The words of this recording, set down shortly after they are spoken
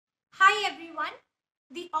Hi everyone.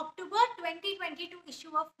 The October 2022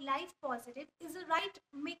 issue of Life Positive is a right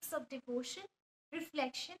mix of devotion,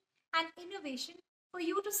 reflection, and innovation for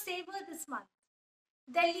you to savor this month.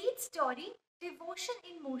 The lead story, Devotion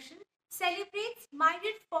in Motion, celebrates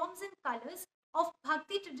myriad forms and colors of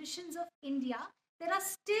bhakti traditions of India that are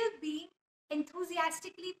still being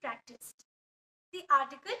enthusiastically practiced. The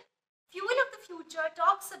article, Fuel of the Future,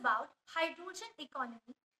 talks about hydrogen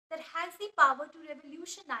economy that has the power to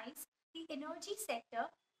revolutionize the energy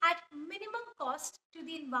sector at minimum cost to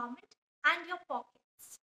the environment and your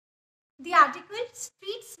pockets. The article,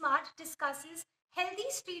 Street Smart, discusses healthy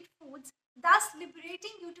street foods, thus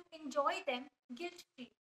liberating you to enjoy them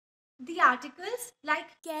guilt-free. The articles,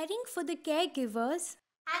 like Caring for the Caregivers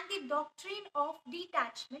and the Doctrine of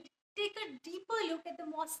Detachment, take a deeper look at the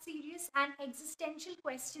more serious and existential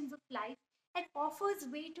questions of life and offers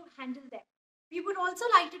way to handle them. We would also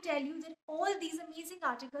like to tell you that all these amazing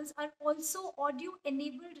articles are also audio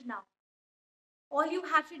enabled now. All you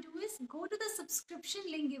have to do is go to the subscription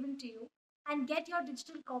link given to you and get your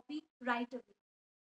digital copy right away.